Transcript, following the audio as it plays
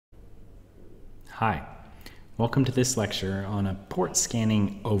Hi, welcome to this lecture on a port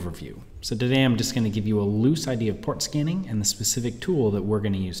scanning overview. So today I'm just going to give you a loose idea of port scanning and the specific tool that we're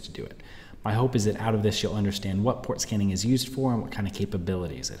going to use to do it. My hope is that out of this you'll understand what port scanning is used for and what kind of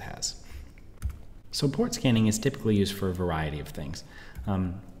capabilities it has. So port scanning is typically used for a variety of things.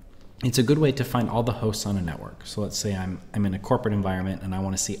 It's a good way to find all the hosts on a network. So let's say I'm in a corporate environment and I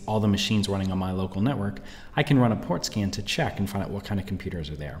want to see all the machines running on my local network. I can run a port scan to check and find out what kind of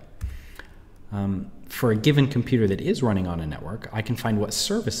computers are there. For a given computer that is running on a network, I can find what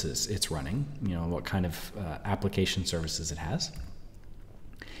services it's running, what kind of application services it has.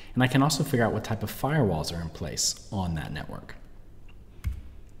 And I can also figure out what type of firewalls are in place on that network.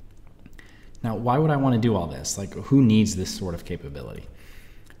 Now, why would I want to do all this? Like, who needs this sort of capability?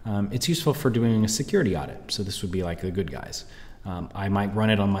 It's useful for doing a security audit. So this would be like the good guys. I might run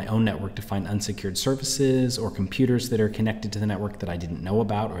it on my own network to find unsecured services or computers that are connected to the network that I didn't know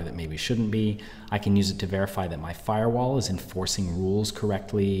about or that maybe shouldn't be. I can use it to verify that my firewall is enforcing rules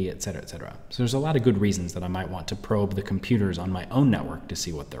correctly, etc., etc. So there's a lot of good reasons that I might want to probe the computers on my own network to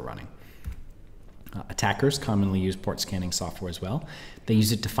see what they're running. Attackers commonly use port scanning software as well. They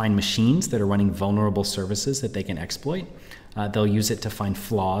use it to find machines that are running vulnerable services that they can exploit. They'll use it to find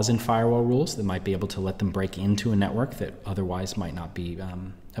flaws in firewall rules that might be able to let them break into a network that otherwise might not be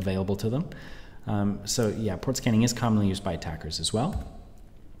available to them. So yeah, port scanning is commonly used by attackers as well.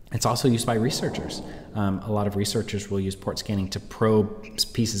 It's also used by researchers. A lot of researchers will use port scanning to probe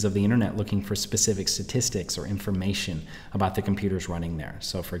pieces of the internet looking for specific statistics or information about the computers running there.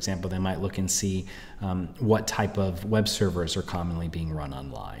 So for example, they might look and see what type of web servers are commonly being run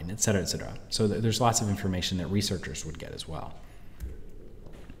online, et cetera, et cetera. So there's lots of information that researchers would get as well.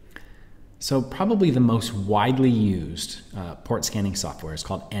 So probably the most widely used port scanning software is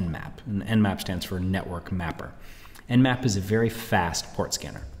called Nmap. And Nmap stands for Network Mapper. Nmap is a very fast port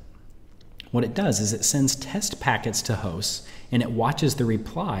scanner. What it does is it sends test packets to hosts and it watches the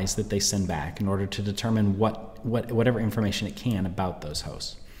replies that they send back in order to determine whatever information it can about those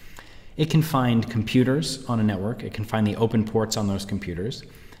hosts. It can find computers on a network, it can find the open ports on those computers,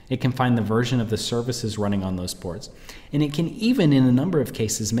 it can find the version of the services running on those ports, and it can even, in a number of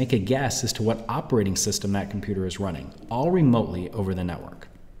cases, make a guess as to what operating system that computer is running, all remotely over the network.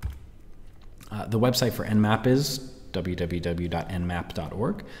 The website for Nmap is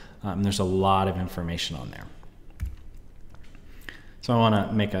www.nmap.org. There's a lot of information on there. So I want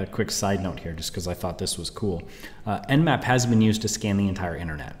to make a quick side note here just because I thought this was cool. Nmap has been used to scan the entire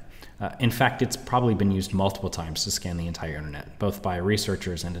internet. In fact, it's probably been used multiple times to scan the entire internet, both by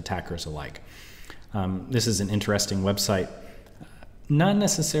researchers and attackers alike. This is an interesting website, not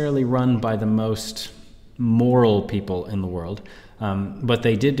necessarily run by the most moral people in the world, but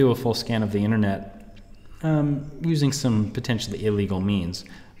they did do a full scan of the internet using some potentially illegal means.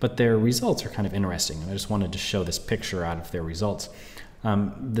 But their results are kind of interesting, and I just wanted to show this picture out of their results.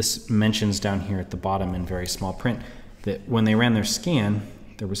 This mentions down here at the bottom in very small print that when they ran their scan,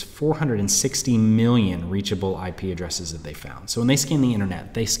 there was 460 million reachable IP addresses that they found. So when they scanned the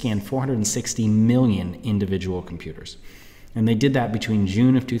internet, they scanned 460 million individual computers. And they did that between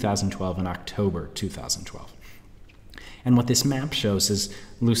June of 2012 and October 2012. And what this map shows is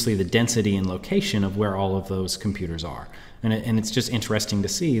loosely the density and location of where all of those computers are. And it's just interesting to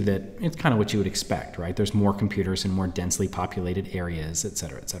see that it's kind of what you would expect, right? There's more computers in more densely populated areas, et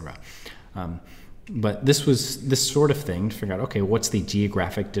cetera, et cetera. But this was this sort of thing to figure out, okay, what's the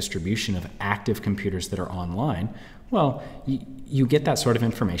geographic distribution of active computers that are online? Well, you get that sort of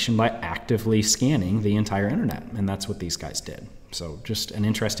information by actively scanning the entire internet, and that's what these guys did. So just an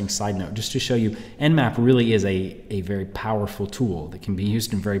interesting side note, just to show you, Nmap really is a very powerful tool that can be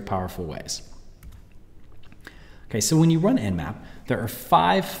used in very powerful ways. Okay, so when you run Nmap, there are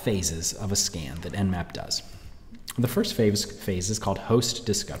 5 phases of a scan that Nmap does. The first phase is called host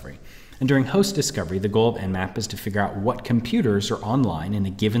discovery. And during host discovery, the goal of Nmap is to figure out what computers are online in a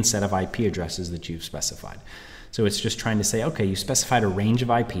given set of IP addresses that you've specified. So it's just trying to say, okay, you specified a range of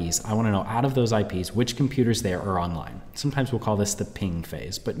IPs. I want to know out of those IPs which computers there are online. Sometimes we'll call this the ping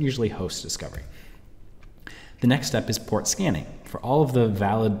phase, but usually host discovery. The next step is port scanning. For all of the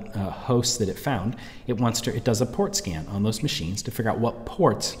valid hosts that it found, it does a port scan on those machines to figure out what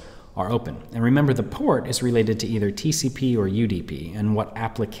ports are open. And remember, the port is related to either TCP or UDP and what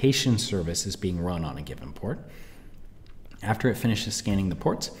application service is being run on a given port. After it finishes scanning the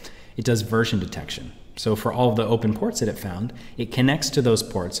ports, it does version detection. So for all of the open ports that it found, it connects to those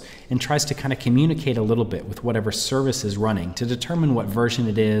ports and tries to kind of communicate a little bit with whatever service is running to determine what version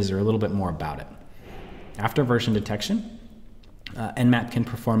it is or a little bit more about it. After version detection, Nmap can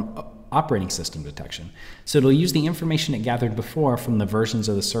perform operating system detection. So it'll use the information it gathered before from the versions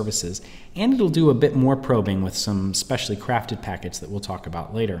of the services, and it'll do a bit more probing with some specially crafted packets that we'll talk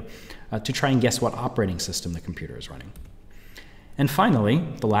about later to try and guess what operating system the computer is running. And finally,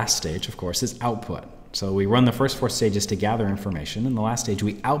 the last stage, of course, is output. So we run the first 4 stages to gather information, and the last stage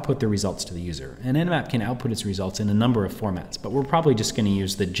we output the results to the user. And Nmap can output its results in a number of formats, but we're probably just going to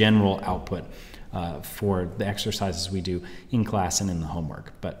use the general output for the exercises we do in class and in the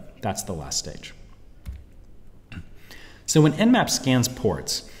homework, but that's the last stage. So when Nmap scans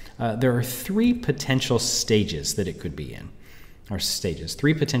ports, there are 3 potential stages that it could be in, or stages,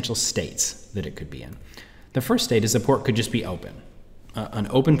 3 potential states that it could be in. The first state is the port could just be open. An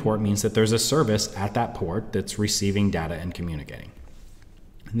open port means that there's a service at that port that's receiving data and communicating.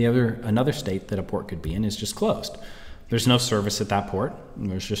 Another state that a port could be in is just closed. There's no service at that port,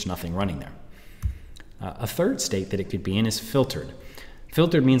 and there's just nothing running there. A third state that it could be in is filtered.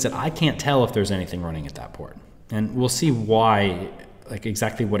 Filtered means that I can't tell if there's anything running at that port. And we'll see why, like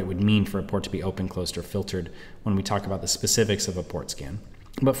exactly what it would mean for a port to be open, closed, or filtered when we talk about the specifics of a port scan.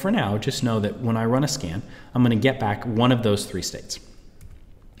 But for now, just know that when I run a scan, I'm going to get back one of those 3 states.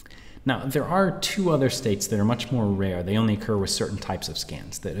 Now, there are 2 other states that are much more rare. They only occur with certain types of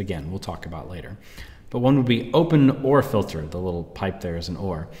scans that, again, we'll talk about later. But one would be open or filtered. The little pipe there is an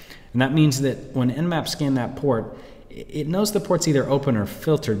or. And that means that when Nmap scans that port, it knows the port's either open or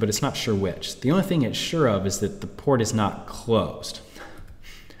filtered, but it's not sure which. The only thing it's sure of is that the port is not closed.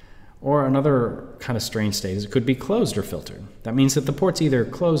 Or another kind of strange state is it could be closed or filtered. That means that the port's either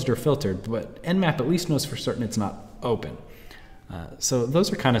closed or filtered, but Nmap at least knows for certain it's not open. So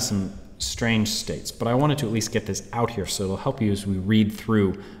those are kind of some strange states, but I wanted to at least get this out here so it'll help you as we read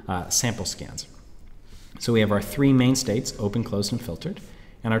through sample scans. So we have our 3 main states, open, closed, and filtered,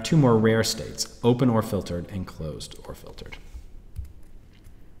 and our 2 more rare states, open or filtered and closed or filtered.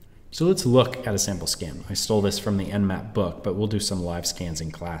 So let's look at a sample scan. I stole this from the Nmap book, but we'll do some live scans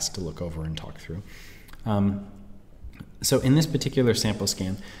in class to look over and talk through. So in this particular sample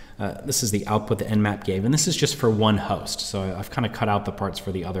scan, this is the output that Nmap gave, and this is just for one host. So I've kind of cut out the parts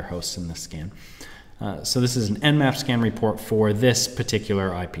for the other hosts in this scan. So this is an Nmap scan report for this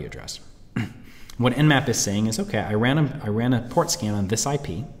particular IP address. What Nmap is saying is, okay, I ran a port scan on this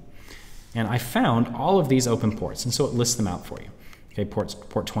IP, and I found all of these open ports, and so it lists them out for you. Okay,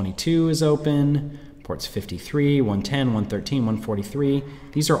 port 22 is open, ports 53, 110, 113, 143.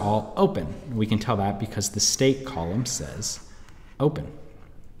 These are all open. We can tell that because the state column says open.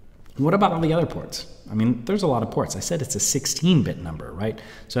 What about all the other ports? I mean, there's a lot of ports. I said it's a 16-bit number, right?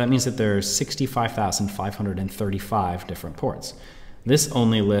 So that means that there's 65,535 different ports. This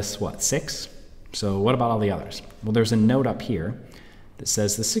only lists, what, 6? So what about all the others? Well, there's a note up here that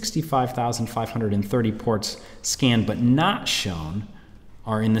says the 65,530 ports scanned but not shown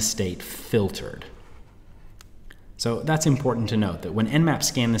are in the state filtered. So that's important to note that when Nmap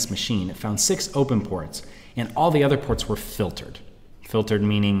scanned this machine, it found 6 open ports and all the other ports were filtered. Filtered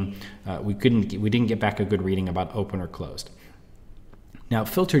meaning we didn't get back a good reading about open or closed. Now,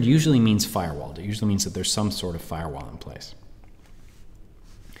 filtered usually means firewalled. It usually means that there's some sort of firewall in place.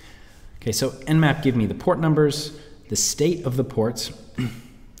 Okay, so Nmap give me the port numbers, the state of the ports.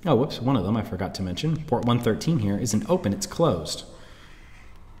 Oh, whoops, one of them I forgot to mention. Port 113 here isn't open, it's closed.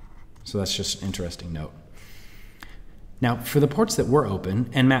 So that's just an interesting note. Now, for the ports that were open,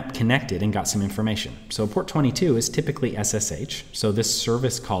 Nmap connected and got some information. So port 22 is typically SSH, so this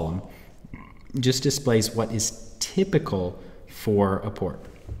service column just displays what is typical for a port,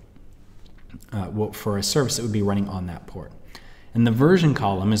 for a service that would be running on that port. And the version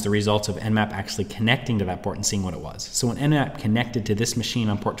column is the results of Nmap actually connecting to that port and seeing what it was. So when Nmap connected to this machine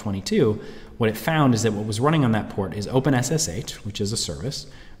on port 22, what it found is that what was running on that port is OpenSSH, which is a service,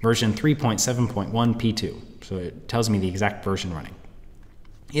 version 3.7.1 P2. So it tells me the exact version running.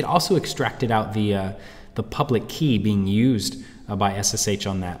 It also extracted out the public key being used by SSH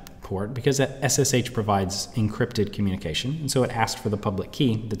on that port because SSH provides encrypted communication, and so it asked for the public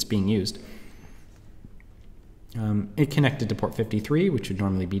key that's being used. It connected to port 53, which would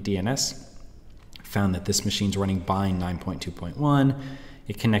normally be DNS, found that this machine's running bind 9.2.1.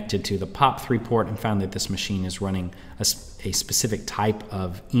 It connected to the POP3 port and found that this machine is running a specific type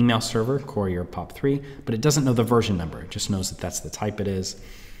of email server, Courier POP3, but it doesn't know the version number. It just knows that that's the type it is.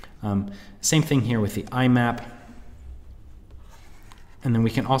 Same thing here with the IMAP. And then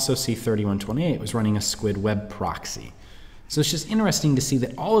we can also see 3128 was running a Squid web proxy. So it's just interesting to see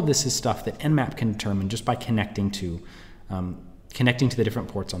that all of this is stuff that Nmap can determine just by connecting to the different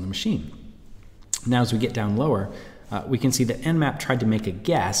ports on the machine. Now, as we get down lower, we can see that Nmap tried to make a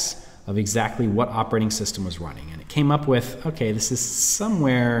guess of exactly what operating system was running. And it came up with, okay, this is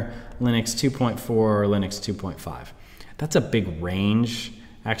somewhere Linux 2.4 or Linux 2.5. That's a big range,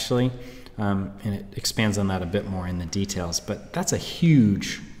 actually, and it expands on that a bit more in the details, but that's a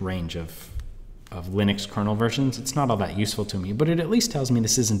huge range of Linux kernel versions. It's not all that useful to me, but it at least tells me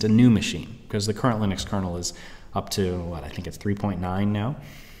this isn't a new machine, because the current Linux kernel is up to, what, I think it's 3.9 now.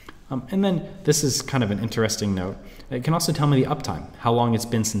 And then this is kind of an interesting note. It can also tell me the uptime, how long it's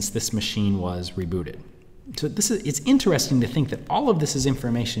been since this machine was rebooted. So it's interesting to think that all of this is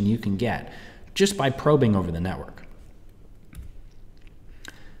information you can get just by probing over the network.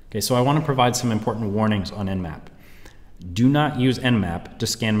 Okay, so I want to provide some important warnings on Nmap. Do not use Nmap to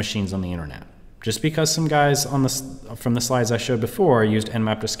scan machines on the internet. Just because some guys from the slides I showed before used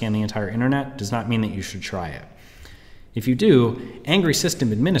Nmap to scan the entire internet does not mean that you should try it. If you do, angry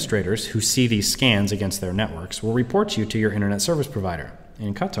system administrators who see these scans against their networks will report you to your internet service provider.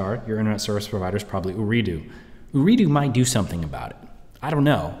 In Qatar, your internet service provider is probably Ooredoo. Ooredoo might do something about it. I don't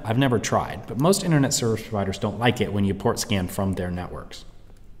know. I've never tried, but most internet service providers don't like it when you port scan from their networks.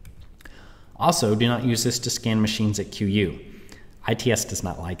 Also, do not use this to scan machines at QU. ITS does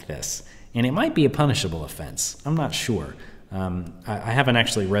not like this, and it might be a punishable offense. I'm not sure. I haven't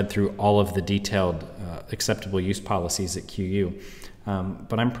actually read through all of the detailed acceptable use policies at QU,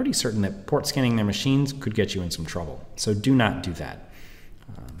 but I'm pretty certain that port scanning their machines could get you in some trouble. So do not do that.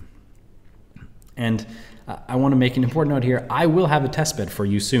 And I want to make an important note here. I will have a testbed for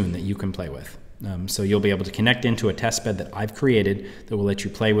you soon that you can play with. So you'll be able to connect into a testbed that I've created that will let you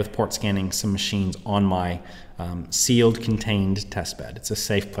play with port scanning some machines on my sealed, contained testbed. It's a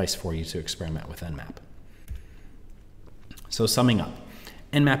safe place for you to experiment with Nmap. So summing up,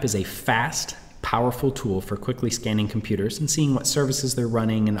 Nmap is a fast, powerful tool for quickly scanning computers and seeing what services they're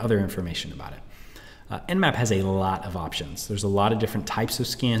running and other information about it. Nmap has a lot of options. There's a lot of different types of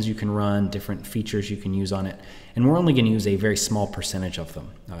scans you can run, different features you can use on it, and we're only going to use a very small percentage of them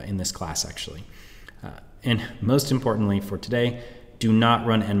in this class, actually. And most importantly for today, do not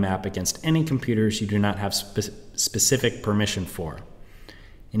run Nmap against any computers you do not have specific permission for.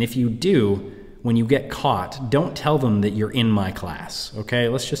 And if you do, when you get caught, don't tell them that you're in my class, okay?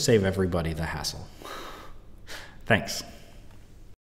 Let's just save everybody the hassle. Thanks.